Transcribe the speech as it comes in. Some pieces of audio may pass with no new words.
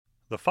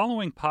The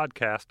following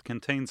podcast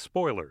contains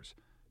spoilers.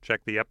 Check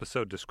the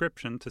episode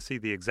description to see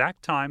the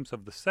exact times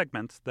of the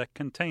segments that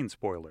contain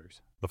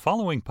spoilers. The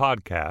following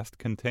podcast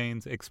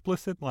contains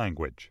explicit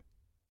language.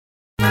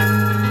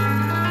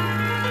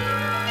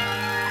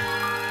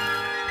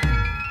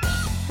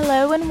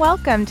 Hello and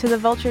welcome to the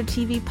Vulture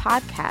TV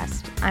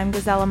podcast. I'm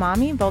Gazelle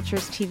Amami,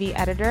 Vulture's TV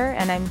editor,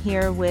 and I'm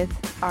here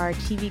with our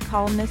TV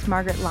columnist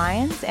Margaret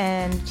Lyons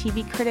and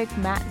TV critic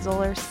Matt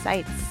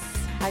Zoller-Seitz.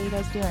 How you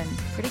guys doing?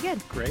 Pretty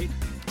good. Great.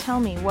 Tell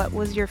me, what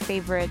was your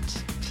favorite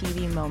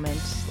TV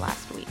moment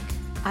last week?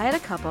 I had a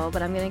couple,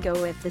 but I'm going to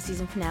go with the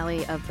season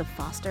finale of The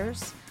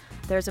Fosters.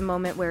 There's a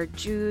moment where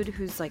Jude,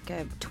 who's like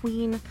a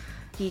tween,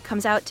 he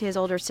comes out to his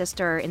older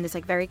sister in this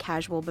like very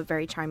casual but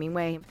very charming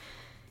way.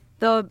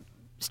 The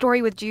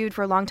story with Jude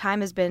for a long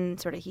time has been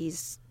sort of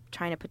he's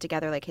trying to put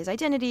together like his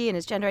identity and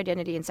his gender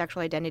identity and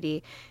sexual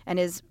identity, and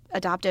his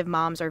adoptive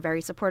moms are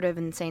very supportive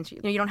and saying,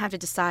 you don't have to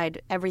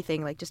decide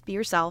everything, like just be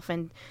yourself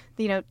and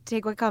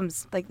take what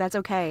comes, like that's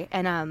okay.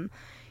 And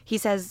he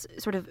says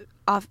sort of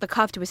off the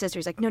cuff to his sister,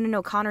 he's like,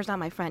 no, Connor's not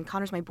my friend,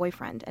 Connor's my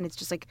boyfriend. And it's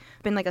just like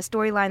been like a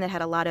storyline that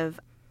had a lot of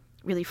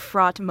really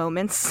fraught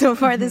moments so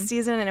far this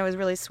season, and it was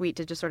really sweet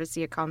to just sort of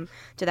see it come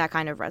to that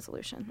kind of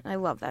resolution. I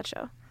love that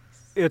show.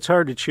 It's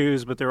hard to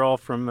choose, but they're all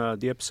from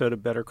the episode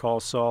of Better Call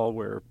Saul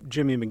where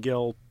Jimmy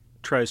McGill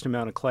tries to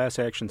mount a class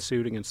action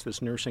suit against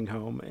this nursing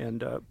home.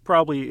 And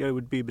probably it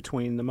would be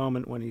between the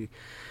moment when he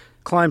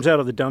climbs out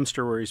of the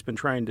dumpster where he's been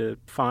trying to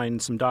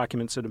find some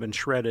documents that have been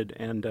shredded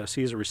and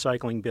sees a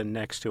recycling bin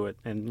next to it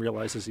and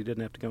realizes he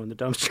didn't have to go in the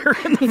dumpster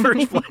in the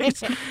first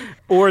place.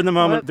 Or in the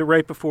moment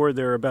right before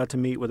they're about to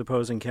meet with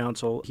opposing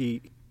counsel,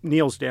 he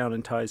kneels down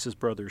and ties his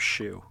brother's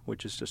shoe,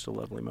 which is just a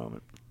lovely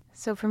moment.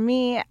 So for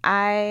me,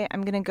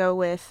 I'm going to go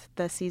with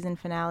the season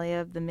finale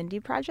of The Mindy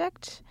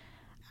Project.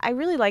 I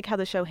really like how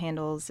the show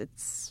handles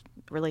its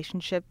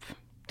relationship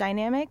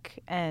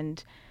dynamic.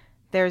 And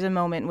there's a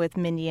moment with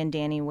Mindy and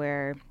Danny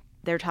where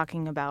they're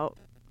talking about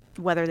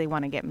whether they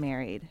want to get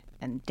married.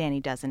 And Danny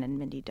doesn't and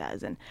Mindy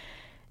does. And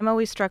I'm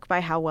always struck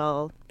by how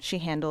well she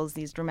handles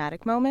these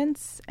dramatic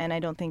moments. And I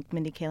don't think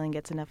Mindy Kaling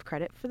gets enough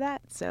credit for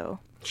that. So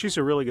she's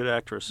a really good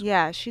actress.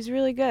 Yeah, she's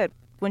really good.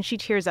 When she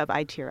tears up,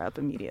 I tear up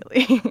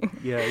immediately.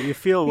 Yeah, you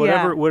feel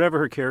whatever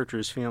her character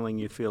is feeling,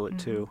 you feel it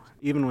too,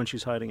 even when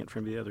she's hiding it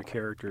from the other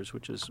characters,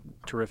 which is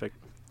terrific.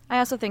 I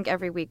also think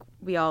every week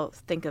we all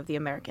think of The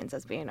Americans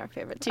as being our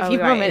favorite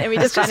TV moment, and we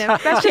just kind of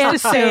that's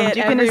just assumed.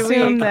 You can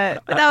assume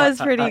that. But that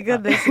was pretty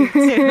good this week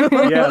too.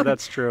 Yeah,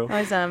 that's true.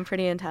 That was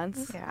pretty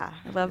intense. Yeah,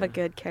 I love a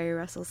good Kerry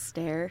Russell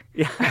stare.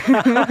 Yeah,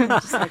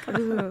 just like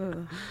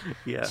ooh,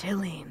 yeah,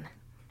 chilling.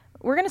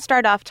 We're going to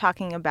start off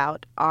talking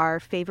about our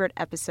favorite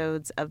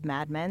episodes of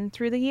Mad Men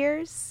through the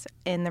years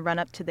in the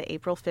run-up to the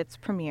April 5th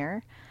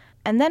premiere.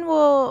 And then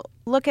we'll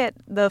look at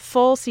the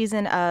full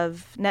season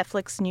of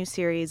Netflix new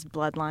series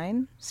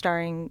Bloodline,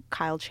 starring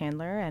Kyle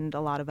Chandler and a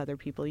lot of other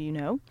people you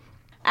know.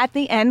 At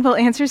the end, we'll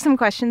answer some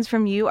questions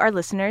from you, our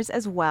listeners,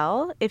 as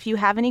well. If you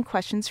have any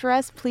questions for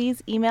us,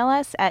 please email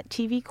us at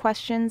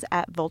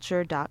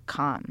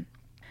tvquestions@vulture.com.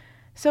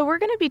 So we're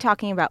going to be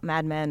talking about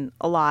Mad Men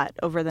a lot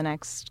over the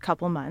next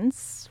couple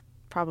months,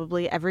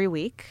 probably every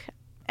week.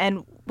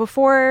 And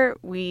before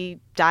we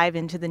dive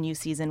into the new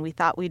season, we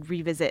thought we'd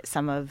revisit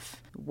some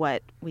of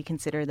what we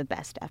consider the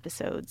best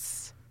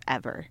episodes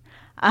ever.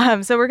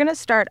 So we're going to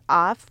start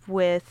off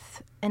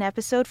with an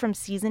episode from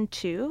season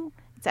 2.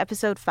 It's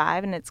episode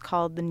 5, and it's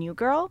called The New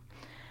Girl.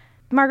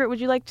 Margaret,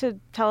 would you like to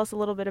tell us a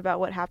little bit about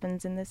what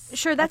happens in this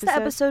Sure, that's episode?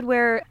 The episode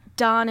where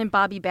Don and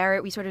Bobby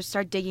Barrett, we sort of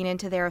start digging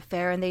into their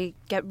affair, and they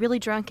get really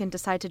drunk and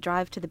decide to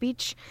drive to the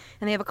beach,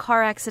 and they have a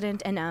car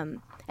accident, and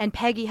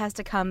Peggy has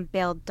to come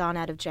bail Don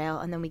out of jail,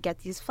 and then we get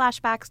these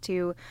flashbacks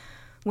to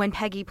when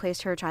Peggy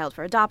placed her child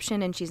for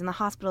adoption, and she's in the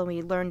hospital, and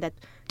we learn that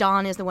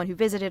Don is the one who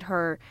visited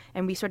her,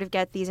 and we sort of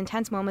get these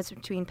intense moments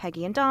between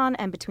Peggy and Don,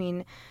 and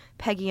between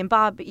Peggy and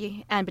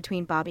Bobby, and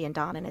between Bobby and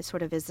Don, and it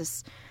sort of is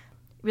this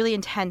really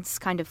intense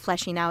kind of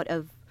fleshing out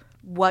of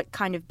what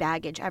kind of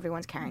baggage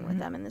everyone's carrying with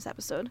them in this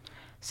episode.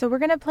 So we're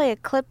going to play a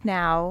clip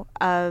now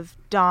of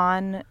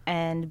Dawn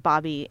and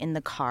Bobby in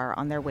the car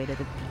on their way to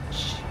the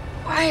beach.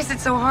 Why is it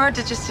so hard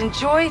to just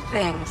enjoy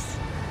things?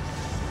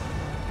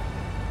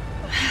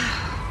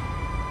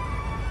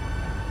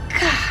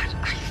 God,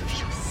 I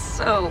feel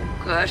so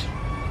good.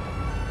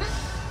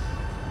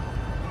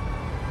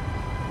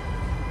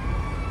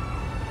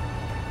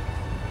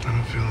 I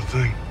don't feel a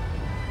thing.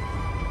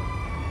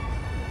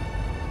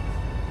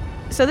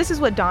 So this is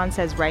what Dawn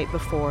says right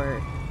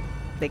before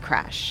they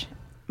crash.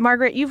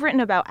 Margaret, you've written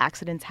about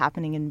accidents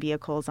happening in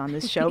vehicles on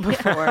this show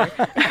before.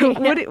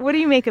 What do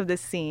you make of this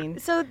scene?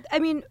 So, I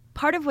mean,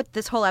 part of what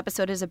this whole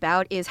episode is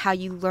about is how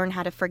you learn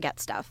how to forget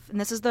stuff.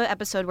 And this is the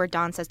episode where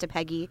Don says to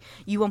Peggy,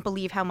 you won't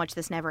believe how much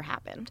this never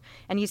happened.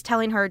 And he's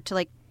telling her to,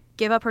 like,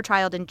 give up her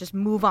child and just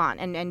move on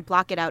and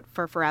block it out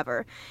for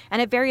forever.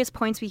 And at various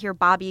points we hear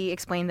Bobby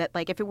explain that,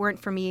 like, if it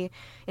weren't for me,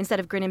 instead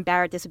of Grin and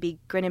Barrett, this would be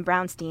Grin and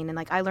Brownstein. And,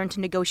 like, I learned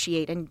to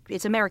negotiate, and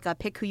it's America.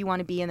 Pick who you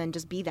want to be and then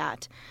just be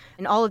that.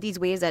 And all of these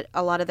ways that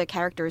a lot of the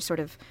characters sort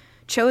of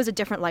chose a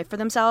different life for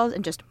themselves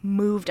and just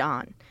moved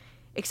on.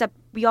 Except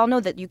we all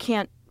know that you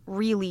can't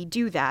really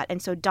do that.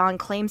 And so Don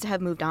claims to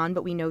have moved on,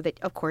 but we know that,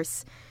 of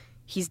course,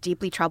 he's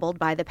deeply troubled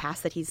by the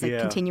past that he's like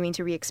continuing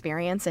to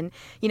re-experience. And,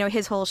 you know,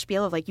 his whole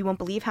spiel of like, you won't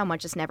believe how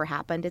much this never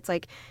happened. It's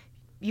like,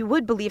 you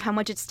would believe how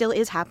much it still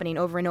is happening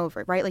over and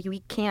over, right? Like, we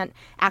can't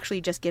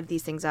actually just give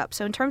these things up.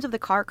 So in terms of the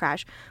car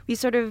crash,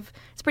 it's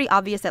pretty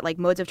obvious that like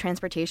modes of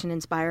transportation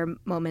inspire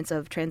moments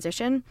of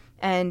transition.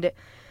 And,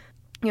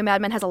 you know,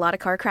 Mad Men has a lot of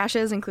car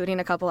crashes, including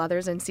a couple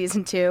others in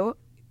season 2.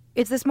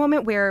 It's this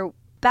moment where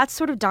that's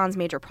sort of Don's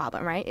major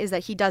problem, right? Is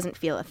that he doesn't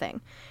feel a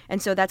thing.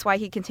 And so that's why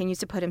he continues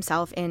to put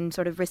himself in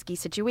sort of risky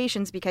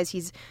situations,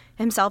 because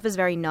himself is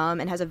very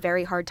numb and has a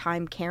very hard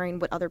time caring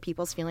what other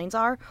people's feelings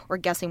are, or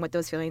guessing what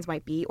those feelings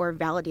might be, or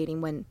validating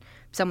when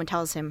someone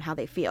tells him how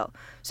they feel.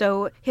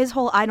 So his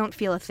whole I don't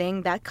feel a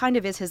thing, that kind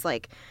of is his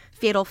like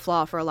fatal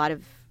flaw for a lot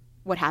of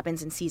what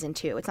happens in season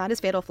 2. It's not his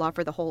fatal flaw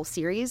for the whole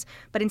series,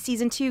 but in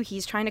season 2,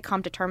 he's trying to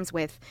come to terms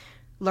with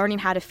learning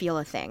how to feel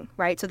a thing,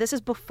 right? So this is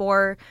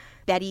before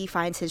Betty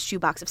finds his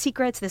shoebox of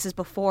secrets. This is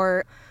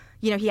before,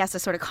 you know, he has to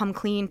sort of come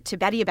clean to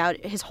Betty about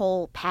his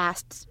whole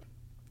past.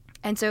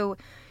 And so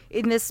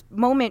in this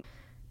moment,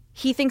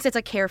 he thinks it's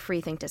a carefree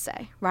thing to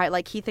say, right?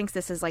 Like, he thinks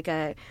this is like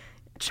a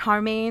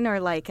charming or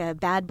like a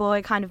bad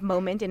boy kind of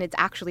moment, and it's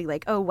actually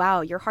like, oh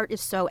wow, your heart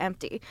is so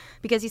empty.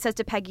 Because he says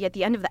to Peggy at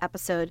the end of the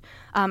episode,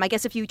 I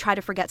guess if you try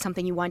to forget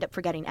something, you wind up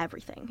forgetting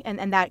everything.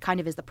 And that kind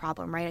of is the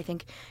problem, right? I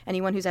think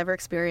anyone who's ever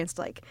experienced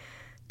like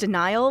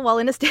denial while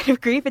in a state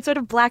of grief, it sort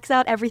of blacks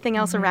out everything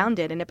else around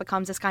it, and it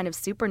becomes this kind of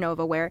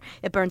supernova where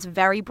it burns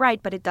very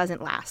bright, but it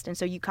doesn't last. And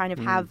so you kind of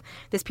have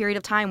this period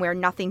of time where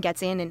nothing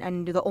gets in,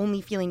 and the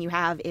only feeling you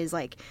have is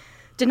like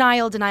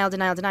denial,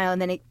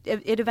 and then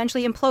it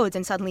eventually implodes,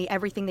 and suddenly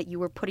everything that you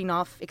were putting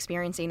off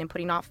experiencing and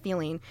putting off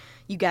feeling,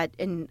 you get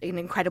in an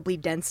incredibly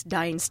dense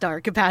dying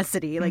star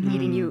capacity, like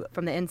eating you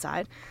from the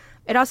inside.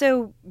 It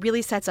also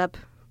really sets up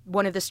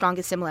one of the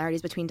strongest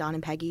similarities between Don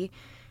and Peggy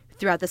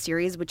throughout the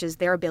series, which is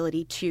their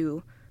ability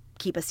to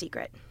keep a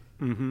secret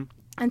and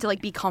to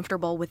like be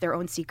comfortable with their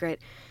own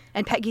secret.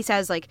 And Peggy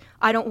says, like,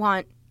 I don't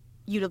want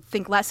you to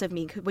think less of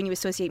me when you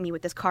associate me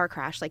with this car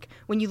crash. Like,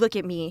 when you look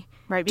at me,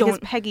 right? Because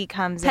Peggy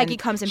comes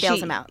and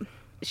bails him out.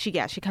 She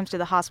comes to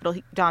the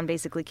hospital. Don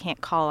basically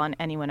can't call on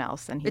anyone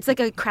else, and it's like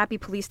a crappy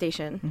police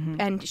station,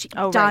 and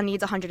Don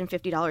needs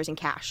 $150 in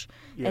cash,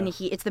 and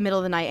it's the middle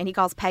of the night, and he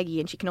calls Peggy,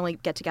 and she can only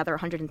get together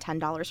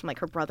 $110 from like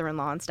her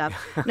brother-in-law and stuff,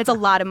 and it's a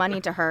lot of money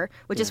to her,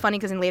 which is funny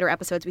because in later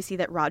episodes we see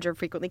that Roger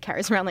frequently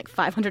carries around like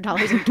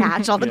 $500 in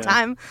cash all the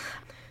time.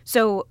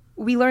 So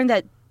we learn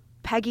that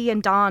Peggy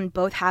and Don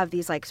both have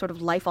these like sort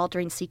of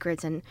life-altering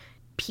secrets, and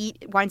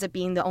Pete winds up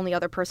being the only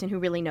other person who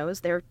really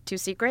knows their two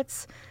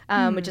secrets,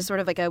 which is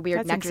sort of like a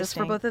weird nexus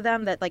for both of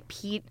them, that like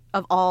Pete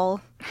of all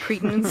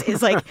cretins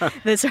is like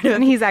the sort of...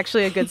 And he's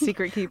actually a good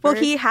secret keeper. Well,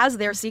 he has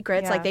their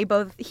secrets. Like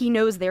he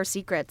knows their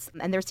secrets,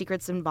 and their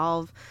secrets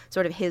involve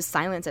sort of his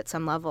silence at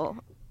some level.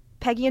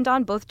 Peggy and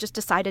Don both just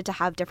decided to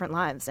have different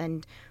lives,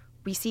 and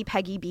we see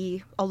Peggy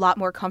be a lot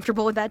more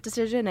comfortable with that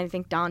decision, and I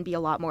think Don be a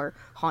lot more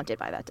haunted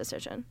by that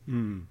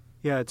decision.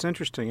 Yeah, it's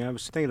interesting. I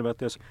was thinking about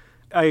this.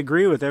 I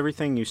agree with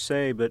everything you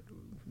say, but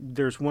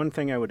there's one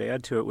thing I would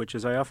add to it, which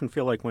is I often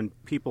feel like when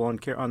people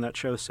on that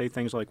show say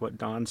things like what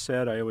Don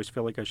said, I always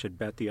feel like I should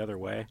bet the other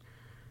way.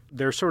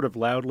 They're sort of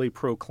loudly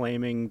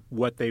proclaiming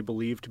what they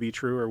believe to be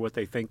true or what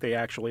they think they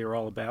actually are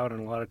all about, and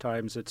a lot of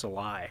times it's a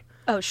lie.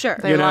 Oh, sure.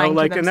 They're lying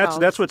to and themselves.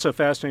 that's what's so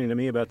fascinating to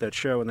me about that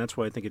show, and that's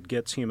why I think it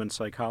gets human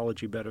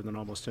psychology better than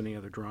almost any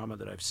other drama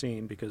that I've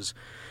seen, because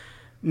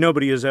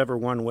nobody is ever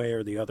one way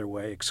or the other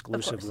way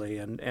exclusively,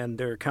 and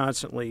they're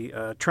constantly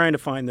trying to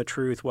find the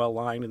truth while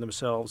lying to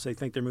themselves. They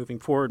think they're moving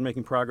forward,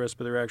 making progress,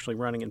 but they're actually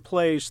running in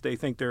place. They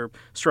think they're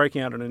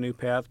striking out on a new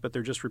path, but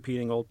they're just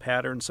repeating old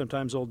patterns,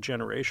 sometimes old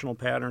generational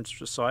patterns,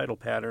 societal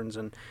patterns.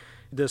 And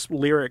this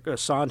lyric, a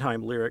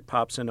Sondheim lyric,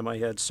 pops into my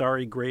head: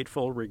 sorry,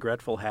 grateful,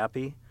 regretful,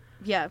 happy.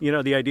 Yeah. You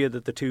know, the idea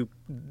that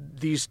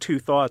these two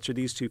thoughts or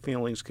these two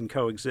feelings can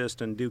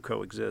coexist and do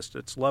coexist.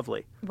 It's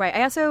lovely. Right.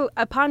 I also,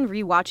 upon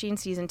rewatching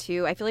season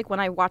 2, I feel like when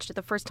I watched it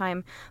the first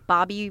time,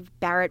 Bobby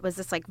Barrett was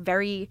this like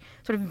very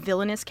sort of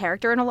villainous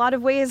character in a lot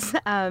of ways.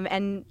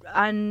 And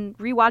on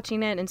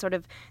rewatching it and sort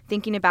of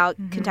thinking about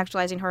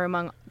contextualizing her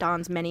among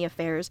Don's many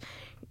affairs,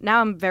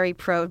 now I'm very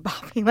pro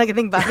Bobby. Like, I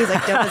think Bobby's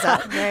like dope as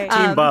hell. Right.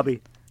 Team Bobby.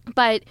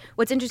 But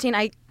what's interesting,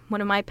 one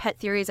of my pet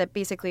theories that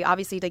basically,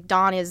 obviously, like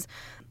Don is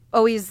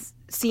always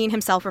seeing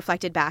himself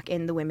reflected back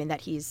in the women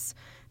that he's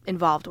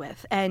involved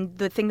with. And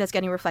the thing that's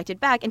getting reflected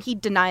back, and he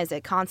denies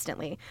it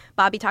constantly.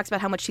 Bobby talks about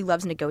how much she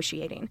loves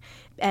negotiating.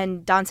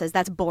 And Don says,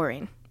 that's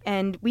boring.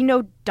 And we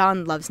know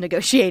Dawn loves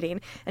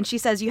negotiating. And she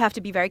says, you have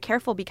to be very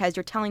careful because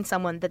you're telling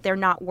someone that they're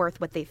not worth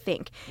what they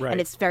think. Right.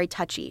 And it's very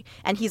touchy.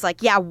 And he's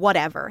like, yeah,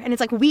 whatever. And it's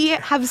like, we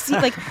have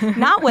seen, like,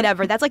 not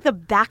whatever. That's like the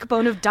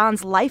backbone of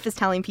Dawn's life is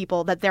telling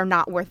people that they're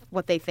not worth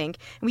what they think.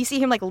 And we see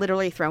him, like,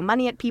 literally throw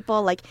money at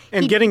people. Like,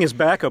 and getting his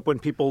back up when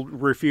people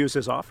refuse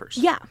his offers.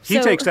 Yeah. He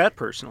takes that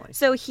personally.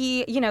 So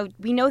he,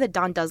 we know that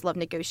Dawn does love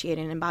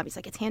negotiating. And Bobby's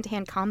like, it's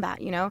hand-to-hand combat,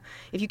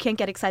 If you can't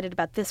get excited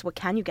about this, what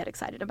can you get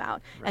excited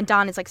about? Right. And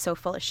Dawn is, like, so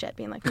full of shit,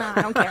 being like, nah,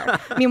 I don't care.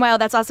 Meanwhile,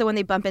 that's also when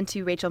they bump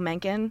into Rachel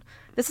Menken.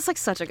 This is like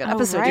such a good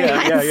episode.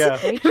 Right. Yeah.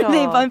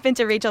 They bump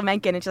into Rachel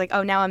Menken and she's like,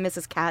 oh, now I'm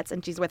Mrs. Katz,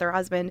 and she's with her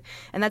husband.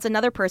 And that's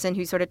another person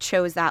who sort of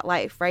chose that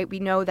life, right? We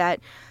know that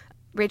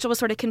Rachel was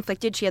sort of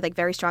conflicted. She had like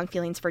very strong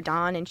feelings for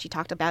Dawn, and she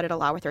talked about it a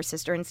lot with her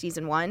sister in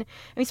season 1. And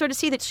we sort of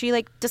see that she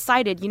like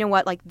decided, you know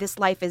what, like this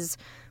life is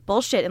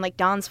bullshit, and like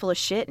Don's full of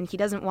shit, and he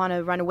doesn't want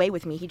to run away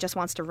with me. He just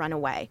wants to run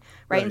away,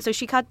 right? And so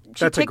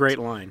That's a great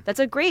line. That's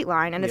a great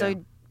line, and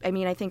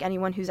I think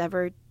anyone who's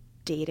ever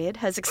dated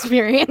has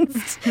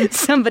experienced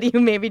somebody who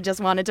maybe just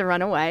wanted to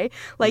run away.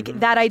 Like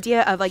that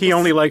idea of like he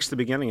only likes the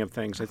beginning of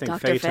things. I think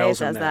Dr. Faye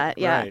tells him says that.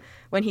 Yeah. Right.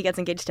 When he gets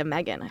engaged to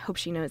Megan, I hope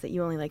she knows that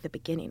you only like the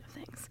beginning of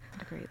things.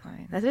 What a great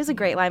line. That is a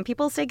great line.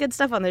 People say good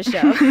stuff on this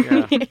show.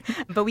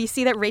 But we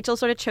see that Rachel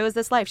sort of chose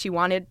this life. She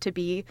wanted to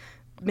be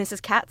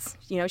Mrs. Katz.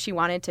 She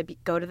wanted to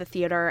go to the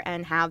theater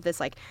and have this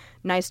like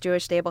nice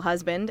Jewish stable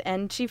husband,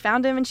 and she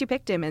found him and she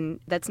picked him, and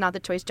that's not the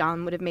choice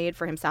John would have made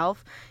for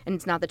himself, and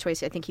it's not the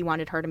choice I think he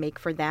wanted her to make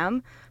for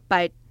them,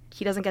 but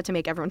he doesn't get to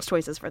make everyone's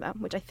choices for them,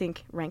 which I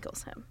think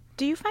rankles him.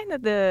 Do you find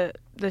that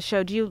the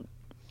show, do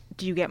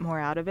you get more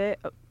out of it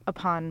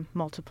upon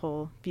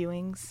multiple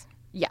viewings?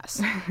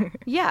 Yes.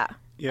 Yeah.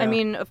 Yeah. I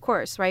mean, of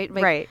course, right?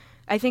 Like, right.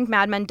 I think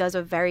Mad Men does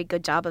a very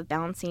good job of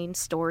balancing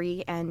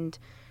story and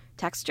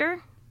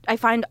texture. I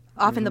find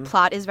often the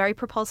plot is very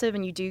propulsive,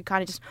 and you do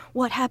kind of just,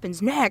 what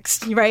happens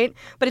next, right?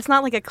 But it's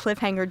not like a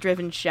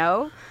cliffhanger-driven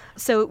show.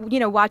 So,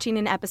 watching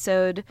an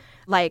episode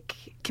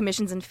like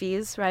Commissions and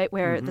Fees, right,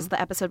 where this is the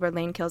episode where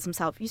Lane kills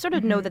himself, you sort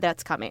of know that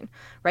that's coming,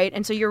 right?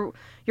 And so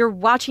you're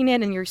watching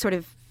it, and you're sort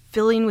of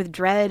filling with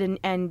dread,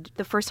 and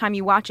the first time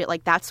you watch it,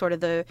 like, that's sort of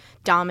the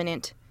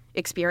dominant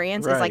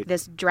experience is like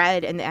this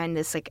dread and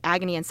this like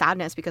agony and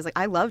sadness, because like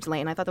I loved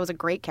Lane. I thought that was a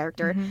great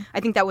character. I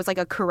think that was like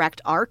a correct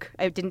arc.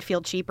 I didn't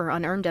feel cheap or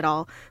unearned at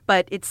all,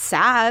 but it's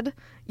sad.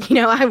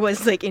 I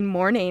was like in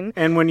mourning.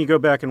 And when you go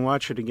back and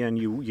watch it again,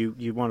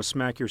 you want to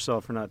smack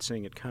yourself for not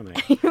seeing it coming.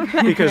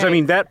 Because, I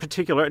mean, that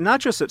particular, not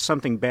just that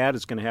something bad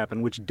is going to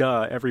happen, which,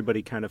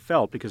 everybody kind of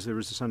felt because there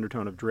was this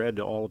undertone of dread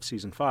to all of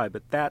season 5,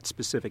 but that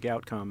specific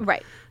outcome.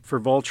 Right. For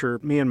Vulture,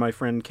 me and my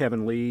friend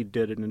Kevin Lee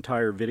did an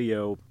entire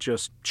video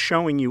just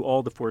showing you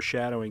all the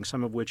foreshadowing,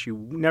 some of which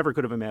you never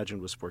could have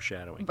imagined was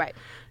foreshadowing. Right.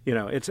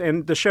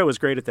 And the show is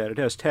great at that. It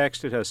has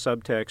text, it has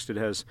subtext, it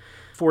has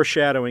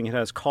foreshadowing, it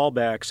has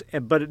callbacks,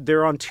 but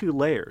they're on 2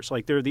 layers.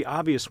 Like, there are the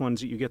obvious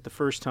ones that you get the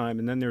first time,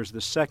 and then there's the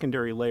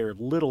secondary layer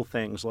of little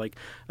things like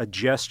a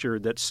gesture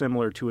that's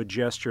similar to a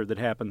gesture that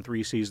happened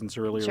 3 seasons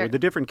earlier, Sure. with a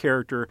different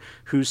character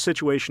whose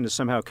situation is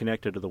somehow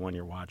connected to the one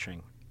you're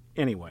watching.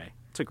 Anyway,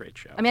 it's a great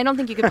show. I mean, I don't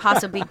think you could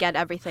possibly get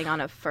everything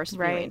on a first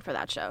viewing Right. for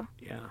that show.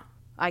 Yeah.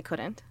 I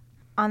couldn't.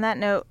 On that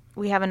note,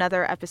 we have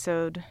another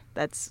episode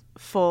that's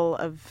full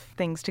of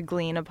things to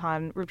glean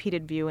upon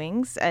repeated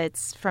viewings.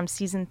 It's from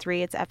season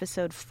 3. It's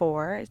episode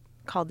 4,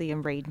 called The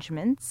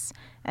Arrangements.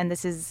 And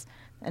this is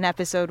an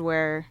episode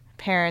where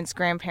parents,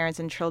 grandparents,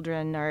 and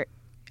children are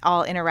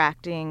all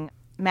interacting.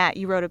 Matt,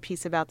 you wrote a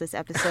piece about this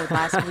episode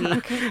last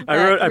week.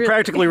 I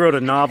practically wrote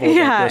a novel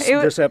about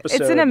this episode.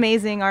 It's an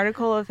amazing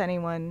article if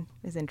anyone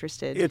is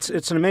interested.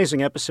 It's an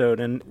amazing episode,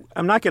 and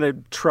I'm not going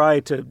to try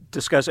to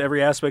discuss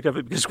every aspect of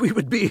it because we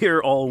would be here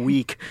all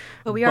week.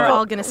 But we are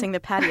all going to sing the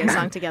patio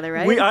song together,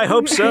 right? I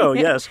hope so,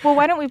 yes. Well,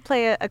 why don't we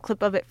play a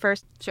clip of it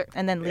first, Sure.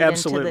 and then lead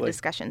into the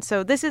discussion.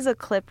 So this is a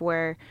clip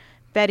where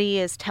Betty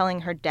is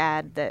telling her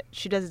dad that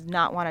she does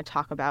not want to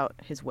talk about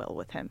his will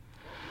with him.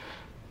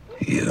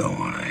 You don't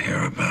want to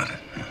hear about it.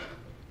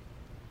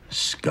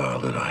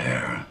 Scarlet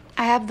O'Hara.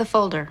 I have the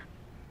folder.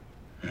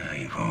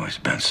 You've always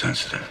been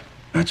sensitive.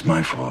 That's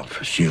my fault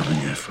for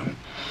shielding you from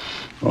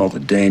all the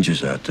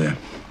dangers out there.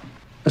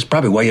 That's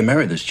probably why you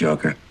married this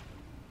joker.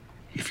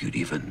 If you'd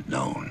even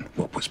known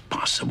what was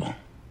possible.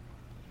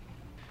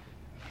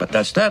 But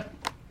that's that.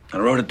 I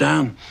wrote it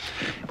down.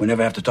 We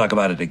never have to talk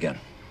about it again.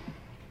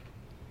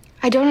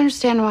 I don't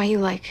understand why you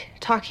like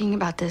talking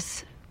about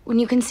this when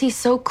you can see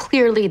so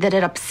clearly that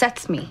it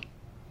upsets me.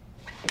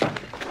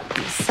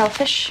 It's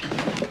selfish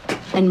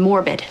and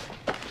morbid.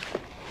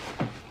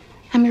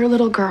 I'm your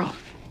little girl.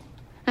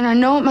 And I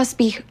know it must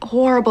be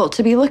horrible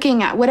to be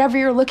looking at whatever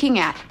you're looking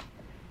at.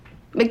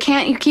 But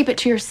can't you keep it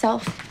to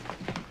yourself?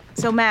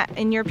 So Matt,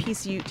 in your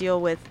piece, you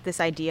deal with this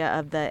idea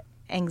of the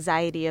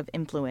anxiety of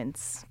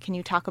influence. Can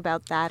you talk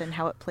about that and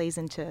how it plays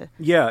into?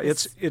 Yeah,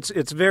 it's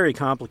very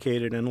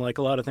complicated, and like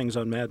a lot of things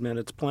on Mad Men,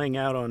 it's playing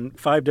out on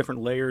 5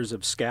 different layers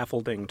of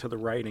scaffolding to the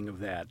writing of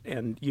that.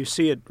 And you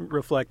see it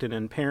reflected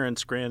in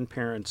parents,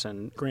 grandparents,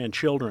 and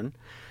grandchildren.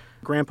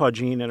 Grandpa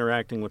Gene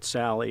interacting with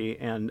Sally,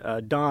 and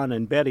Don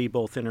and Betty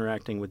both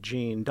interacting with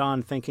Gene.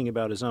 Don thinking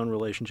about his own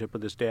relationship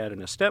with his dad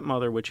and his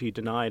stepmother, which he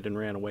denied and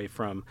ran away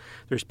from.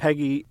 There's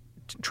Peggy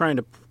trying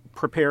to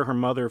prepare her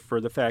mother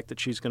for the fact that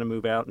she's going to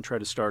move out and try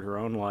to start her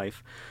own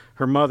life.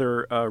 Her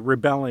mother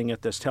rebelling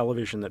at this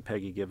television that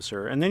Peggy gives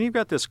her. And then you've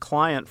got this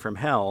client from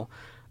hell.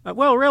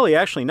 Well, really,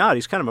 actually not.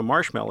 He's kind of a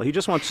marshmallow. He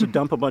just wants to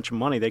dump a bunch of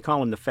money. They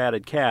call him the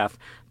fatted calf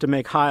to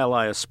make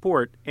Hialeah a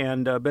sport.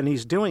 And but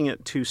he's doing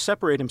it to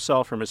separate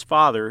himself from his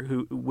father,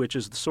 which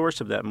is the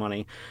source of that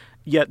money.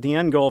 Yet the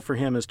end goal for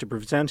him is to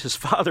present his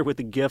father with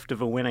the gift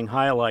of a winning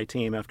Hialeah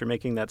team after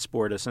making that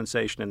sport a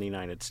sensation in the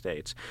United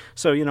States.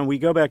 So, we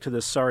go back to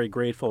this sorry,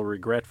 grateful,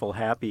 regretful,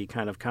 happy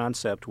kind of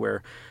concept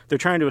where they're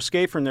trying to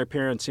escape from their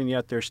parents and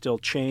yet they're still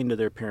chained to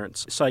their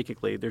parents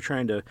psychically. They're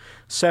trying to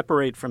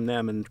separate from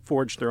them and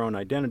forge their own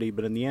identity,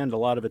 but in the end, a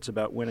lot of it's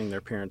about winning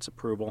their parents'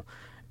 approval.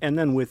 And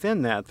then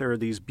within that, there are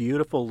these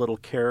beautiful little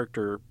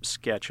character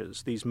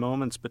sketches, these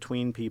moments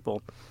between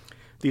people,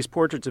 these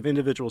portraits of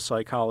individual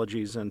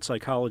psychologies and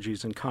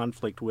psychologies in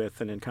conflict with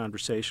and in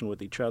conversation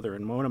with each other.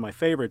 And one of my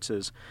favorites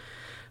is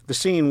the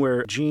scene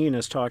where Gene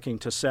is talking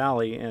to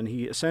Sally, and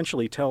he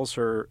essentially tells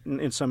her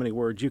in so many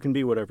words, you can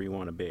be whatever you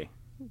want to be.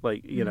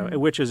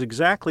 Which is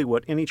exactly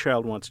what any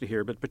child wants to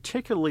hear, but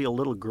particularly a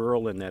little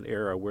girl in that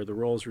era where the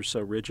roles were so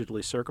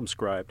rigidly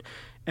circumscribed.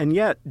 And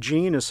yet,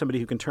 Gene is somebody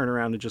who can turn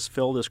around and just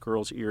fill this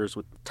girl's ears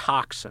with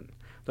toxin,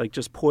 like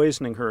just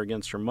poisoning her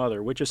against her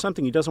mother, which is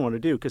something he doesn't want to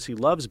do because he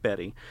loves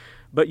Betty.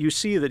 But you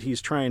see that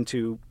he's trying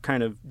to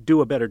kind of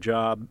do a better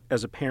job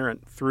as a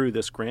parent through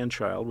this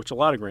grandchild, which a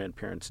lot of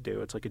grandparents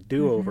do. It's like a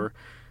do-over.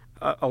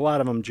 A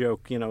lot of them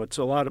joke, it's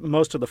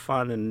most of the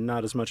fun and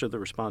not as much of the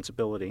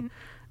responsibility.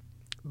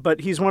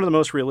 But he's one of the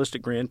most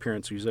realistic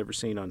grandparents who's ever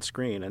seen on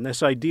screen. And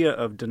this idea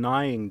of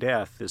denying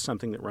death is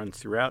something that runs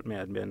throughout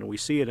Mad Men. And we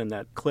see it in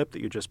that clip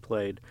that you just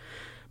played.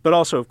 But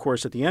also, of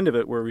course, at the end of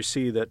it, where we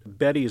see that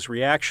Betty's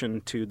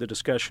reaction to the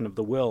discussion of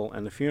the will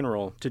and the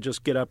funeral, to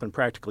just get up and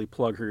practically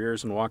plug her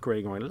ears and walk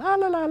away going, la,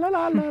 la, la, la,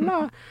 la, la,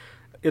 la.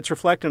 It's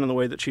reflected in the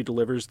way that she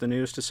delivers the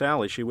news to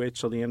Sally. She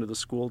waits till the end of the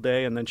school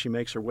day, and then she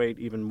makes her wait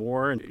even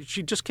more. And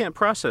she just can't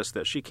process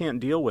this. She can't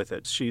deal with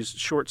it. She's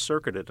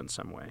short-circuited in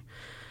some way.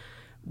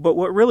 But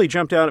what really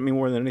jumped out at me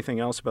more than anything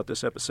else about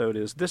this episode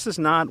is this is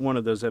not one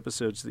of those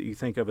episodes that you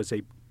think of as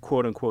a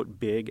quote-unquote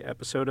big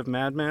episode of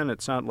Mad Men.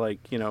 It's not like,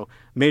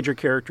 major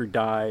character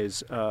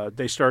dies,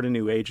 they start a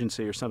new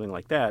agency or something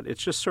like that.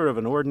 It's just sort of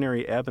an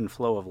ordinary ebb and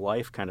flow of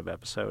life kind of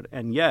episode.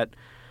 And yet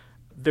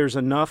there's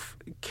enough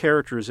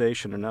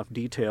characterization, enough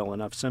detail,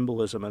 enough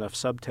symbolism, enough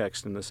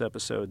subtext in this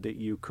episode that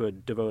you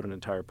could devote an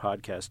entire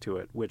podcast to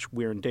it, which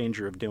we're in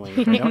danger of doing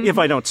if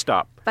I don't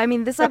stop. I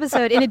mean, this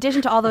episode, in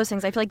addition to all those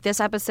things, I feel like this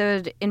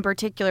episode in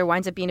particular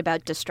winds up being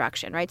about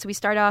destruction, right? So we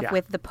start off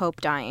with the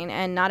Pope dying,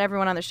 and not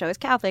everyone on the show is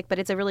Catholic, but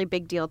it's a really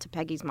big deal to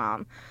Peggy's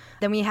mom.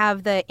 Then we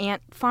have the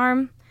ant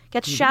farm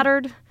gets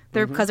shattered.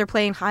 Because they're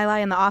playing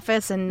Hialeah in the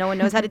office and no one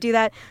knows how to do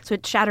that. So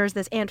it shatters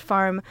this ant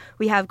farm.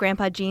 We have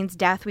Grandpa Gene's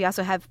death. We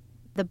also have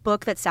the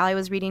book that Sally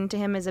was reading to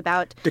him is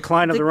about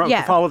decline of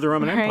the fall of the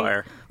Roman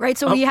Empire. Right.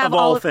 So we have of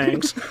all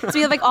things. So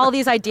we have all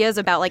these ideas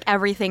about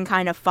everything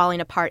kind of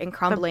falling apart and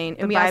crumbling.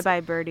 And Bye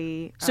Bye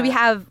Birdie. So we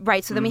have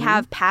So then we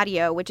have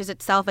Patio, which is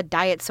itself a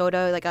diet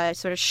soda, like a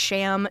sort of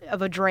sham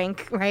of a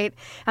drink, right?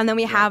 And then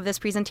we have this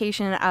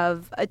presentation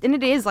of, and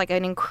it is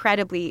an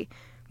incredibly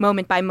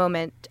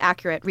moment-by-moment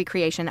accurate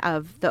recreation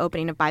of the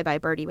opening of Bye Bye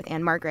Birdie with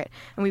Anne Margaret.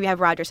 And we have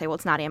Roger say, well,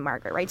 it's not Anne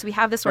Margaret, right? So we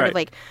have this sort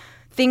of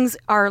things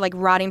are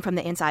rotting from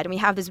the inside. And we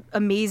have this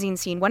amazing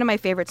scene. One of my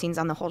favorite scenes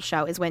on the whole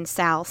show is when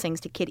Sal sings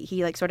to Kitty.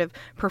 He sort of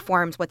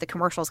performs what the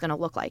commercial is going to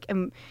look like.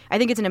 And I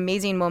think it's an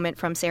amazing moment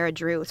from Sarah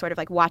Drew, sort of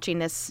watching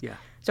this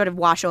sort of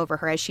wash over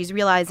her as she's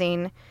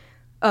realizing,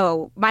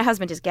 oh, my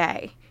husband is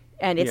gay.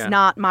 And it's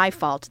not my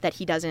fault that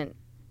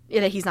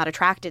he's not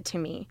attracted to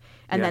me.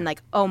 And then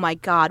oh my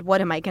God,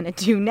 what am I going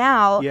to do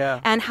now? Yeah.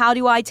 And how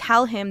do I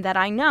tell him that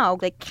I know?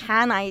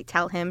 Can I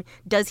tell him?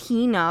 Does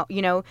he know?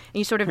 And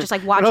you sort of just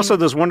watching. And also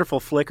those wonderful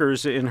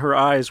flickers in her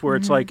eyes where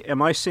it's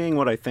am I seeing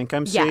what I think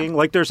I'm seeing?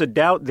 There's a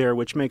doubt there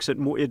which makes it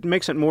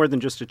more than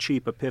just a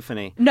cheap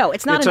epiphany. No,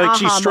 it's not it's an aha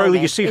she's struggling.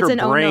 moment. You see it's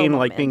her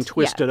brain being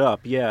twisted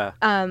up. Yeah.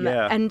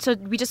 And so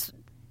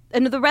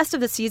and the rest of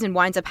the season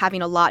winds up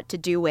having a lot to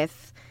do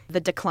with the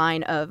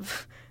decline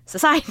of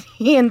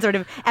society and sort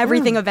of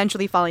everything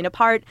eventually falling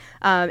apart.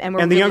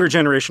 And the younger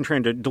generation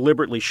trying to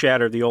deliberately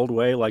shatter the old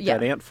way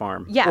that ant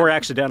farm. Yeah. Or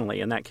accidentally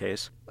in that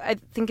case. I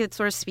think it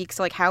sort of speaks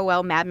to how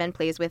well Mad Men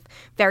plays with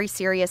very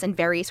serious and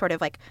very sort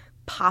of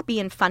poppy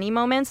and funny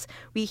moments.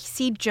 We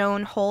see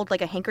Joan hold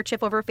a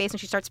handkerchief over her face and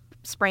she starts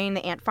spraying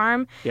the ant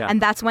farm. Yeah.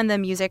 And that's when the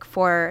music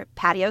for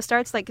Patio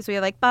starts. So we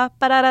have ba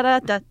ba da da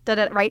da da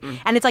da, right?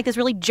 And it's this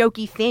really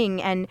jokey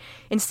thing. And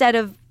instead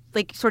of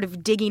sort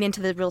of digging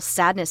into the real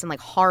sadness and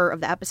horror of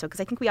the episode,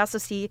 because I think we also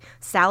see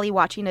Sally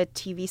watching a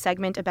TV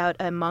segment about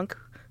a monk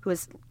who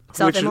was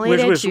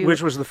self-immolated.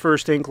 Which was the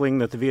first inkling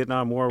that the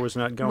Vietnam War was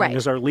not going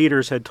as our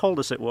leaders had told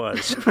us it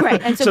was.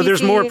 Right. And so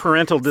there's more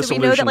parental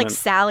disillusionment. So we know that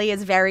Sally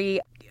is very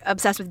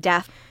obsessed with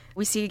death.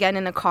 We see again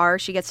in a car,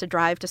 she gets to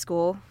drive to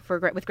school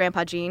with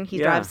Grandpa Gene.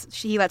 He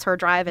lets her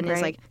drive and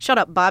is like, "Shut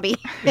up, Bobby."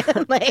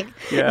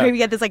 We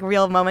get this like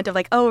real moment of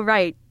like, oh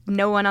right,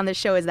 no one on this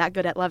show is that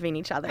good at loving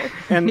each other.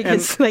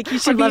 Because like you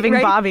should be loving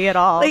Bobby at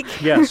all.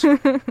 Yes.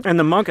 And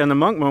the monk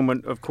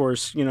moment, of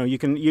course, you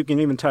can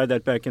even tie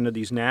that back into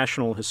these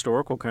national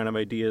historical kind of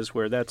ideas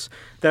where that's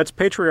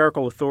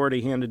patriarchal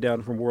authority handed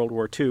down from World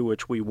War II,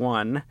 which we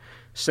won,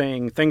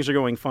 saying things are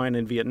going fine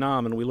in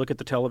Vietnam, and we look at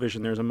the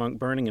television, there's a monk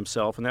burning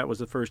himself, and that was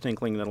the first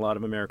inkling that a lot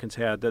of Americans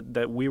had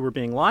that we were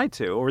being lied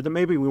to, or that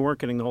maybe we weren't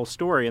getting the whole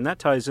story. And that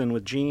ties in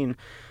with Gene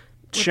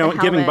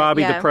giving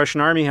Bobby the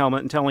Prussian Army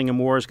helmet and telling him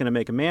war is going to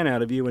make a man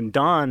out of you, and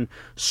Don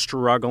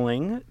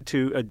struggling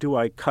to, do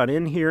I cut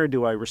in here?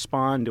 Do I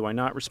respond? Do I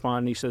not respond?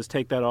 And he says,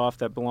 take that off.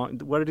 That's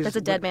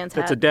a dead man's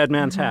hat. That's a dead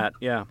man's hat,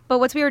 yeah. But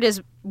what's weird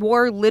is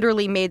war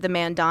literally made the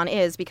man Don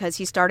is, because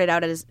he started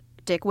out as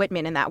Dick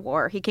Whitman in that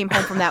war. He came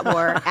home from that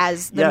war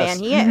as the man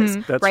he is,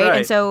 That's right?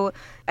 And so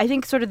I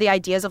think sort of the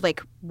ideas of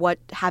like what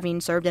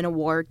having served in a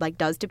war like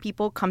does to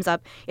people comes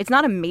up. It's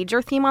not a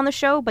major theme on the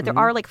show, but there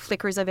are like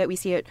flickers of it. We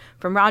see it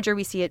from Roger,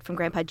 we see it from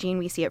Grandpa Gene,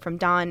 we see it from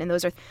Don, and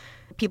those are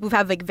people who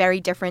have like very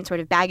different sort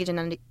of baggage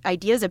and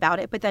ideas about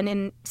it. But then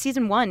in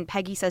season 1,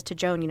 Peggy says to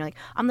Joan, like,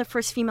 I'm the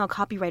first female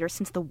copywriter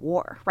since the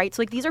war, right?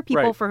 So like these are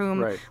people for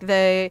whom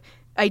the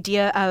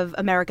idea of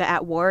America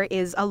at war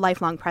is a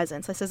lifelong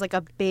presence. This is like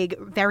a big,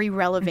 very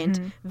relevant,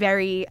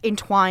 very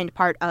entwined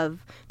part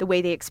of the way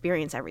they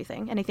experience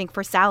everything. And I think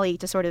for Sally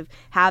to sort of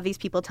have these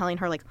people telling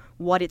her like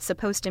what it's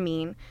supposed to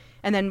mean,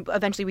 and then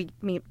eventually we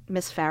meet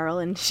Miss Farrell,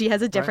 and she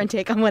has a different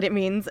take on what it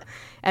means.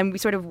 And we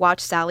sort of watch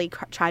Sally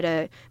try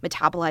to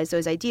metabolize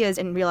those ideas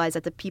and realize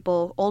that the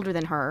people older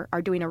than her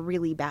are doing a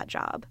really bad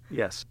job.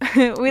 Yes.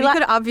 we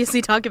could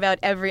obviously talk about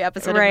every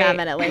episode of Mad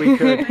Men at length. We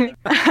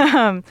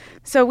could.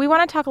 So we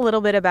want to talk a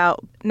little bit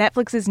about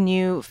Netflix's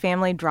new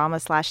family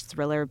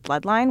drama/thriller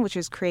Bloodline, which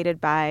is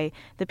created by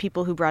the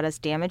people who brought us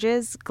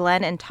Damages,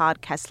 Glenn and Todd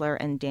Kessler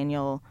and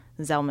Daniel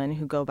Zellman,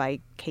 who go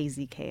by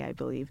KZK, I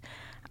believe.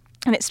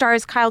 And it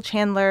stars Kyle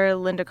Chandler,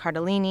 Linda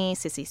Cardellini,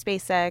 Sissy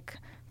Spacek,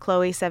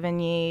 Chloe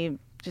Sevigny,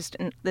 just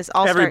this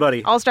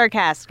all-star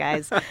cast,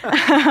 guys.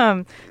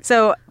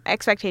 So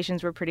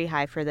expectations were pretty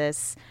high for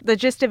this. The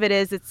gist of it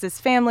is it's this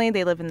family.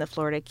 They live in the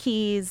Florida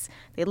Keys.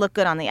 They look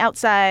good on the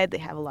outside. They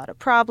have a lot of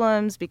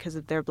problems because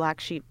of their black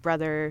sheep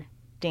brother,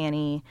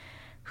 Danny,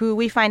 who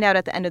we find out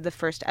at the end of the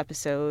first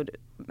episode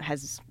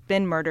has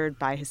been murdered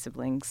by his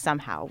siblings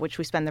somehow, which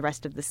we spend the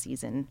rest of the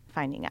season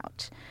finding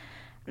out.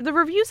 The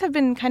reviews have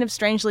been kind of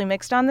strangely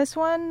mixed on this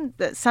one.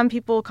 Some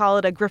people call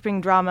it a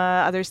gripping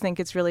drama. Others think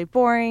it's really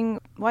boring.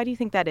 Why do you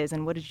think that is,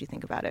 and what did you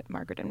think about it,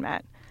 Margaret and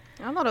Matt?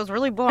 I thought it was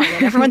really boring,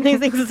 and everyone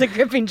thinks it's a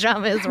gripping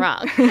drama is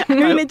wrong. I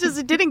mean,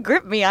 it didn't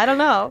grip me. I don't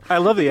know. I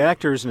love the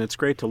actors, and it's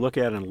great to look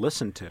at and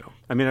listen to.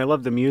 I mean, I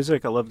love the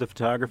music. I love the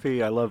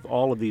photography. I love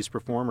all of these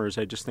performers.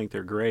 I just think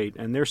they're great.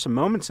 And there's some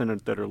moments in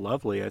it that are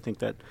lovely. I think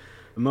that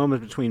the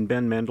moment between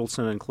Ben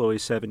Mendelsohn and Chloe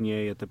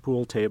Sevigny at the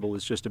pool table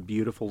is just a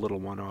beautiful little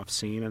one-off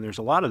scene, and there's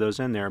a lot of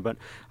those in there. But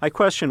I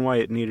question why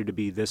it needed to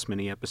be this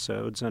many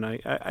episodes, and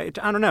I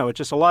don't know. It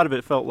just a lot of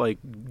it felt like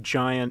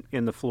Giant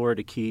in the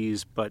Florida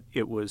Keys, but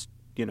it was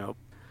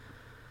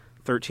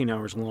 13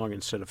 hours long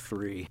instead of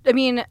 3. I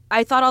mean,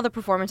 I thought all the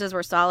performances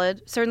were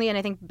solid, certainly, and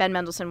I think Ben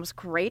Mendelsohn was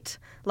great.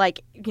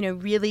 Like,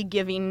 really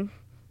giving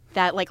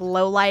that like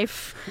low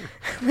life,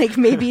 like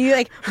maybe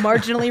like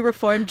marginally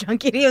reformed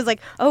junkie. He was like,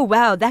 oh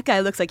wow, that guy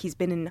looks like he's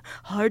been in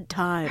hard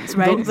times,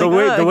 right?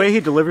 The way he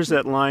delivers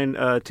that line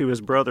to his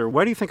brother,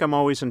 why do you think I'm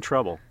always in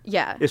trouble?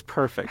 Yeah, is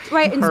perfect.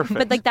 Right, perfect.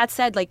 But like that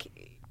said, like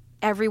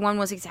everyone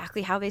was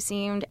exactly how they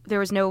seemed. There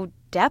was no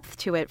depth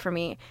to it for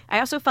me. I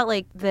also felt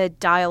like the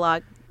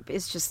dialogue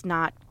is just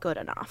not good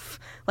enough.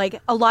 Like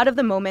a lot of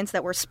the moments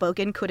that were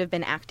spoken could have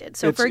been acted.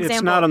 So for example,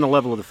 it's not on the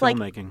level of the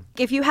filmmaking. Like,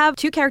 if you have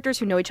 2 characters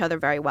who know each other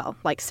very well,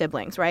 like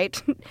siblings,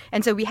 right?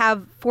 And so we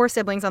have 4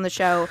 siblings on the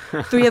show,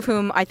 3 of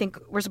whom I think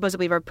we're supposed to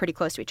believe are pretty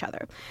close to each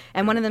other.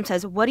 And one of them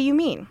says, "What do you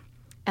mean?"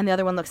 And the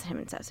other one looks at him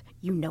and says,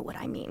 "You know what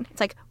I mean."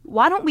 It's like,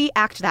 why don't we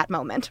act that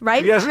moment,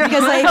 right? Yes.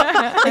 Because like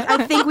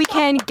I think we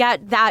can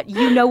get that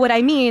 "you know what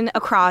I mean"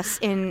 across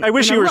in. I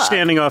wish you were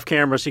standing off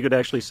camera so you could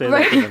actually say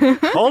that to them.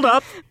 Hold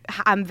up.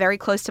 I'm very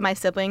close to my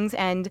siblings,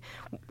 and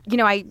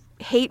I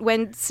hate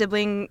when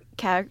sibling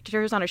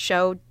characters on a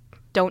show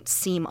don't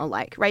seem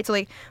alike, right? So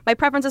like my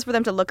preference is for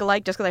them to look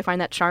alike just because I find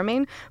that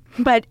charming,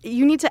 but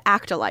you need to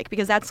act alike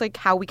because that's like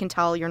how we can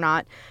tell you're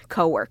not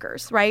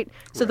coworkers, right?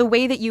 So the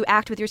way that you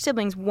act with your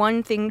siblings,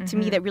 one thing to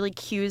me that really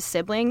cues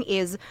sibling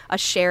is a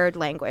shared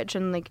language.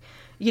 And like,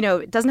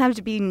 it doesn't have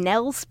to be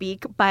Nell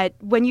speak, but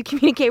when you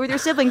communicate with your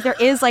siblings, there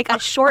is like a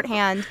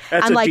shorthand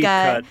That's and a like deep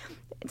cut.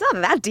 It's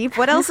not that deep.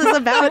 What else is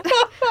about?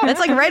 That's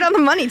like right on the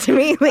money to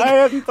me. Like, I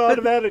hadn't thought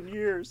of that in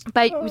years.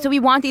 But so we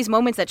want these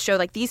moments that show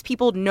like these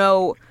people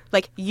know,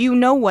 like, you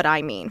know what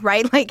I mean,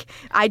 right? Like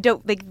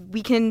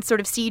we can sort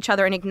of see each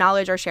other and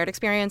acknowledge our shared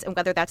experience, and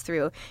whether that's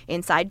through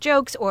inside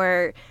jokes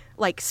or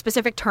like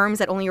specific terms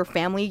that only your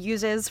family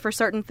uses for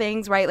certain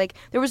things, right? Like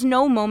there was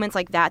no moments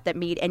like that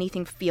made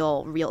anything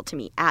feel real to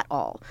me at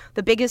all.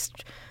 The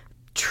biggest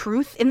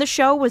truth in the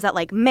show was that,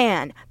 like,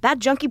 man, that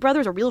junkie brother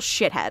is a real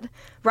shithead,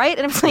 right?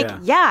 And I was like,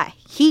 yeah,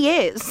 he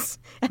is.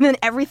 And then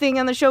everything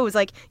on the show was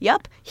like,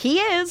 yep, he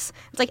is.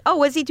 It's like, oh,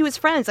 what does he do to his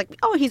friends? It's like,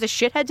 oh, he's a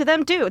shithead to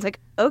them too. It's like,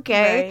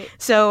 okay. Right.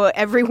 So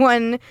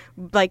everyone,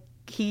 like,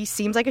 he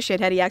seems like a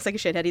shithead, he acts like a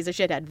shithead, he's a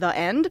shithead. The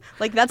end?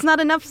 Like, that's not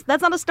enough,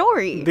 that's not a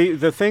story.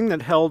 The thing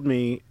that held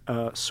me,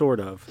 sort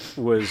of,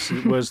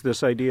 was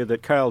this idea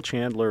that Kyle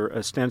Chandler,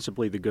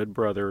 ostensibly the good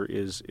brother,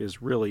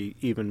 is really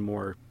even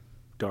more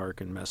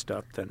dark and messed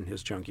up than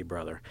his junkie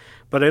brother.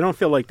 But I don't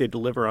feel like they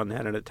deliver on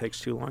that, and it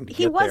takes too long to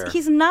get there.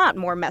 He's not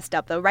more messed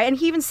up, though, right? And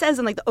he even says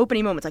in, like, the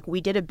opening moments, like,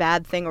 we did a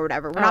bad thing or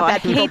whatever. We're not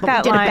bad people,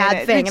 but we did a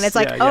bad thing. And it's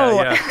like,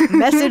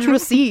 message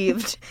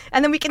received.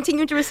 And then we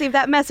continue to receive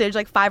that message,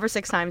 like, 5 or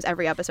 6 times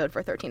every episode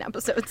for 13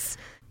 episodes.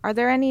 Are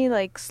there any,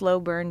 like, slow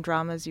burn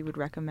dramas you would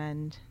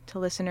recommend to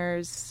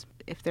listeners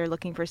if they're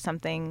looking for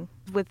something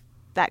with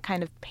that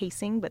kind of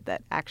pacing, but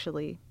that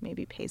actually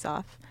maybe pays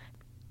off?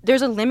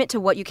 There's a limit to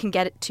what you can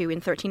get to in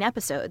 13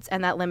 episodes,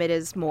 and that limit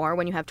is more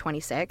when you have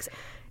 26.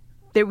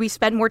 We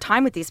spend more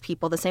time with these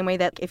people the same way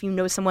that if you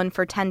know someone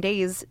for 10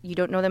 days, you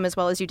don't know them as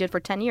well as you did for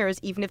 10 years,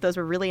 even if those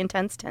were really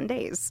intense 10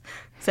 days.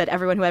 Said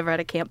everyone who ever had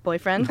a camp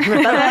boyfriend.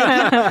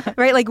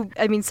 Right? Like,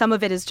 I mean, some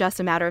of it is just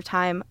a matter of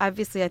time.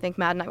 Obviously, I think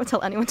I would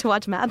tell anyone to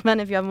watch Mad Men.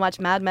 If you haven't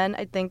watched Mad Men,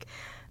 I think,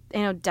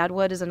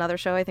 Deadwood is another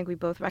show I think we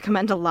both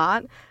recommend a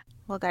lot.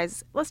 Well,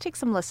 guys, let's take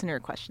some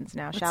listener questions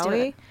now, shall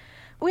we?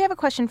 We have a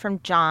question from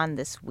John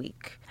this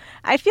week.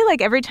 I feel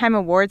like every time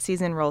award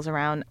season rolls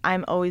around,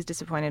 I'm always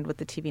disappointed with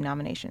the TV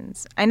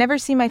nominations. I never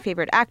see my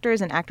favorite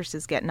actors and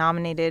actresses get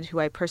nominated who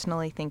I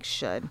personally think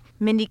should.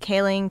 Mindy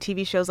Kaling,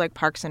 TV shows like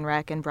Parks and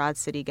Rec and Broad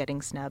City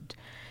getting snubbed.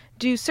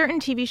 Do certain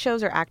TV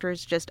shows or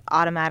actors just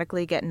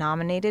automatically get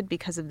nominated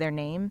because of their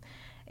name?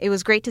 It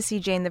was great to see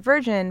Jane the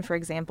Virgin, for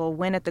example,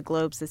 win at the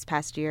Globes this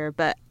past year,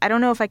 but I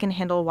don't know if I can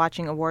handle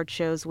watching award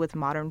shows with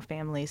Modern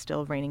Family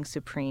still reigning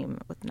supreme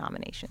with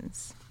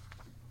nominations.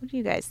 What do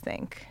you guys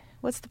think?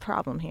 What's the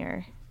problem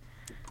here?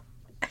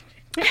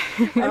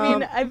 I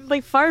mean, I'm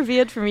like far be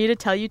it for me to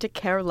tell you to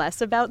care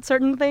less about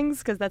certain things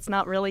because that's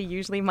not really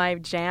usually my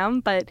jam,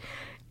 but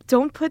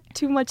don't put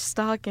too much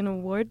stock in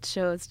award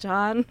shows,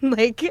 John.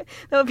 Like,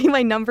 that would be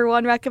my number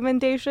one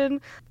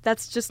recommendation.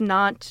 That's just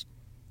not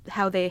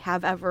how they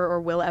have ever or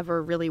will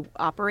ever really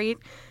operate.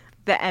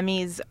 The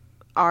Emmys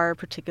are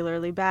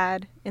particularly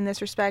bad in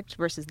this respect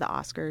versus the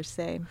Oscars,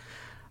 say.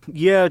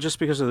 Yeah, just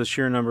because of the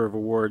sheer number of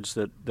awards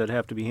that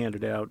have to be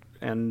handed out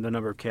and the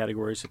number of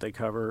categories that they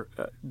cover,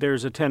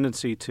 there's a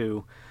tendency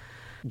to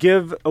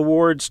give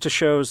awards to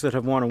shows that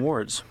have won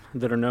awards,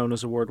 that are known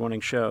as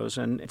award-winning shows.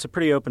 And it's a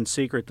pretty open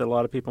secret that a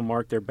lot of people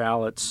mark their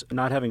ballots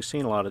not having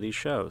seen a lot of these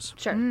shows.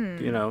 Sure.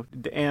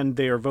 And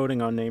they are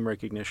voting on name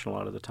recognition a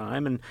lot of the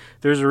time. And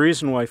there's a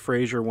reason why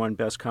Frasier won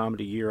Best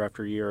Comedy year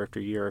after year after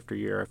year after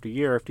year after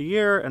year after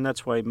year, and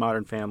that's why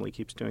Modern Family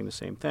keeps doing the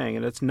same thing.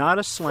 And it's not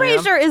a slam.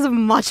 Frasier is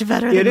much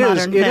better than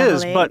Modern Family. It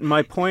is, but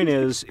my point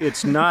is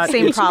it's not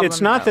it's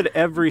not that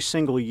every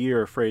single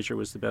year Frasier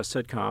was the best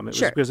sitcom.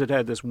 It was because it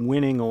had this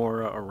winning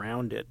aura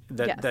around it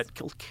that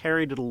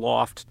carried it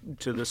aloft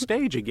to the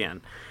stage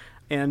again.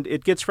 And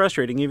it gets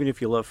frustrating even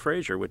if you love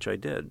Frasier, which I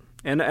did.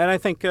 And I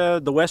think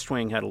The West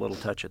Wing had a little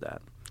touch of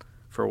that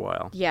for a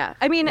while. Yeah.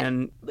 I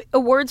mean,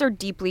 awards are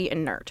deeply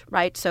inert,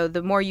 right? So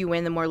the more you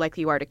win, the more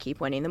likely you are to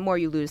keep winning. The more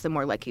you lose, the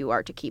more likely you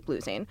are to keep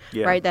losing,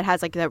 right? That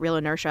has like that real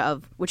inertia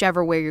of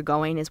whichever way you're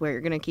going is where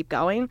you're going to keep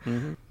going.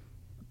 Mm-hmm.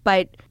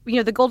 But,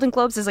 the Golden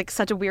Globes is like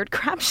such a weird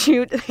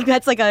crapshoot.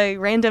 That's like a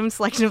random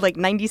selection of like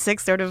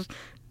 96 sort of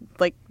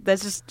like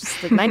that's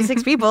just like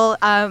 96 people.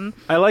 I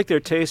like their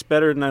taste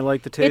better than I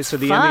like the taste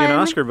of the Emmy and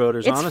Oscar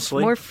voters,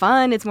 honestly. It's more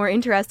fun. It's more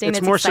interesting.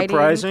 It's more exciting.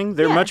 Surprising.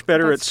 They're much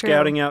better at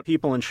scouting out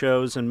people and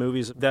shows and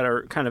movies that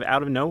are kind of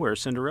out of nowhere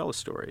Cinderella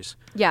stories.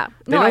 Yeah.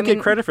 They don't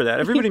get credit for that.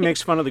 Everybody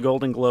makes fun of the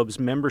Golden Globes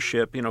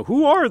membership.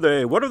 Who are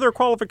they? What are their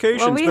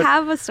qualifications? Well, we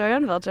have a story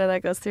on Vulture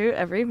that goes through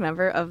every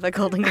member of the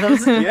Golden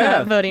Globes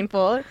voting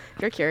pool, if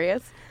you're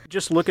curious.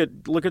 Just look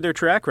at their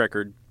track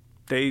record.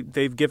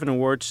 They've given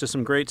awards to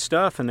some great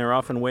stuff, and they're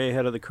often way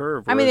ahead of the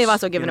curve. Whereas, they've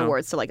also given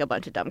awards to like a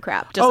bunch of dumb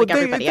crap, just like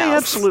everybody else. They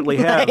absolutely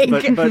have.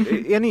 But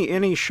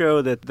any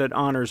show that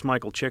honors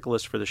Michael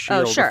Chiklis for The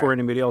Shield before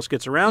anybody else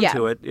gets around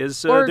to it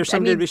is there's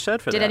something to be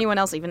said for that. Did anyone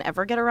else even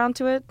ever get around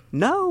to it?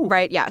 No.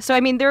 Right? Yeah. So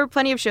there are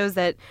plenty of shows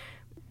that.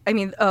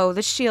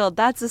 The Shield,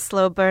 that's a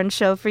slow burn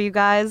show for you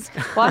guys.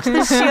 Watch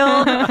The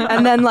Shield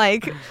and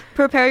then,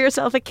 prepare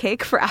yourself a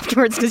cake for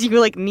afterwards because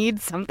you, need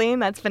something.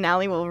 That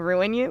finale will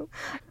ruin you.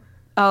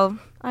 Oh,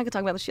 I could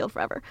talk about The Shield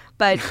forever.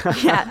 But,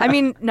 yeah,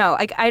 no,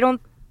 I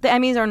don't... The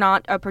Emmys are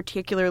not a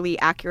particularly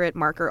accurate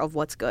marker of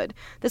what's good.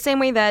 The same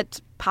way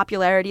that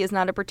popularity is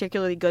not a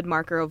particularly good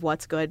marker of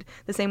what's good.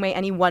 The same way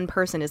any one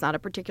person is not a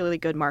particularly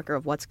good marker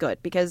of what's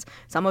good. Because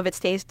some of it's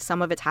taste,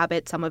 some of it's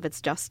habit, some of it's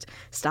just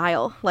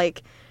style.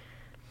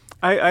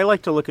 I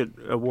like to look at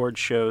award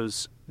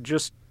shows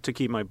just to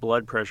keep my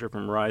blood pressure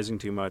from rising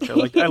too much.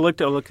 I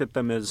looked at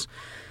them as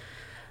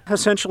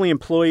essentially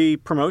employee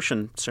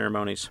promotion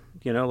ceremonies.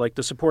 Like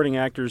the supporting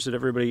actors that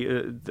everybody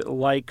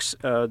likes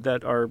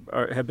that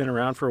have been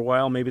around for a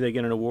while. Maybe they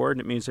get an award,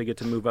 and it means they get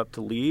to move up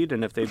to lead.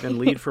 And if they've been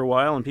lead for a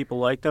while and people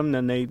like them,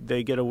 then they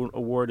get an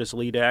award as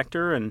lead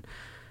actor. And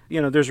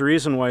there's a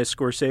reason why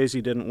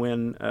Scorsese didn't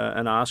win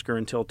an Oscar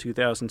until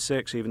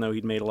 2006, even though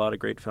he'd made a lot of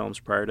great films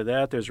prior to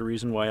that. There's a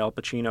reason why Al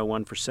Pacino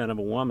won for Scent of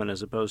a Woman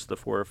as opposed to the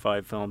 4 or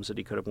 5 films that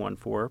he could have won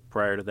for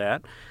prior to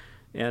that.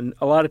 And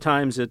a lot of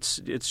times it's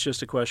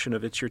just a question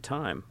of it's your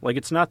time. Like,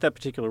 it's not that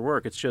particular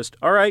work. It's just,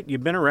 all right,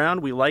 you've been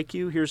around, we like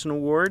you, here's an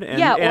award,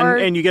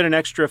 and you get an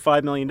extra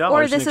 $5 million.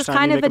 Or this is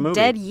kind of a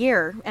dead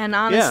year. And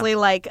honestly,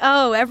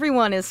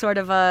 everyone is sort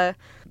of a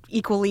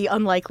equally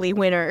unlikely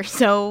winner.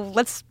 So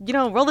let's,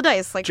 roll the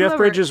dice. Like Jeff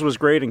whoever. Bridges was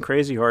great in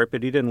Crazy Heart,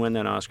 but he didn't win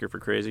that Oscar for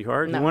Crazy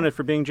Heart. No. He won it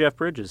for being Jeff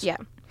Bridges. Yeah.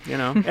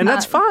 And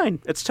that's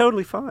fine. It's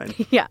totally fine.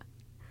 Yeah.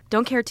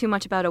 Don't care too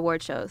much about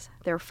award shows.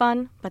 They're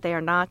fun, but they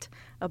are not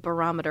a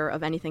barometer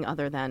of anything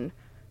other than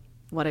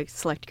what a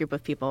select group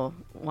of people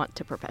want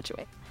to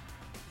perpetuate.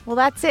 Well,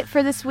 that's it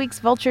for this week's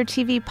Vulture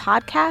TV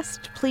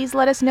podcast. Please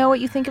let us know what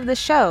you think of the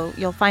show.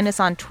 You'll find us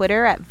on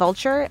Twitter at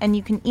Vulture, and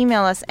you can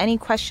email us any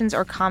questions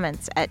or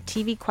comments at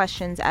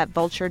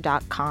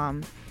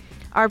tvquestions@vulture.com.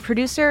 Our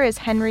producer is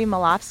Henry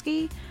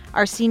Malofsky.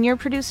 Our senior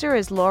producer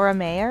is Laura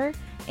Mayer.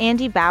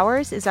 Andy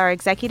Bowers is our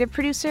executive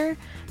producer.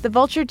 The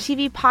Vulture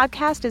TV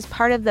podcast is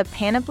part of the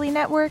Panoply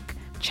Network.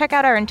 Check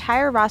out our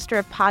entire roster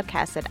of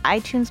podcasts at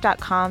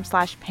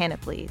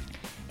itunes.com/panoply.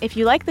 If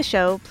you like the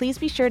show, please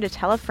be sure to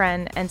tell a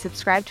friend and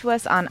subscribe to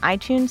us on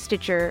iTunes,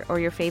 Stitcher, or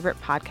your favorite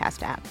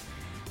podcast app.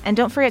 And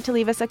don't forget to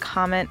leave us a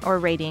comment or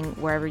rating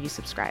wherever you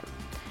subscribe.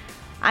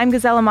 I'm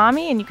Gazella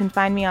Mommy, and you can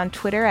find me on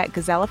Twitter at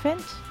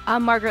Gazelephant.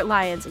 I'm Margaret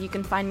Lyons, and you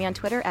can find me on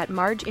Twitter at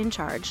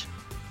MargeInCharge.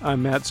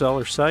 I'm Matt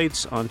Zoller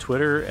Seitz on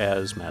Twitter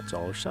as Matt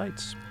Zoller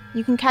Seitz.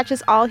 You can catch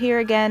us all here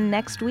again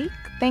next week.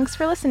 Thanks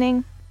for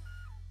listening.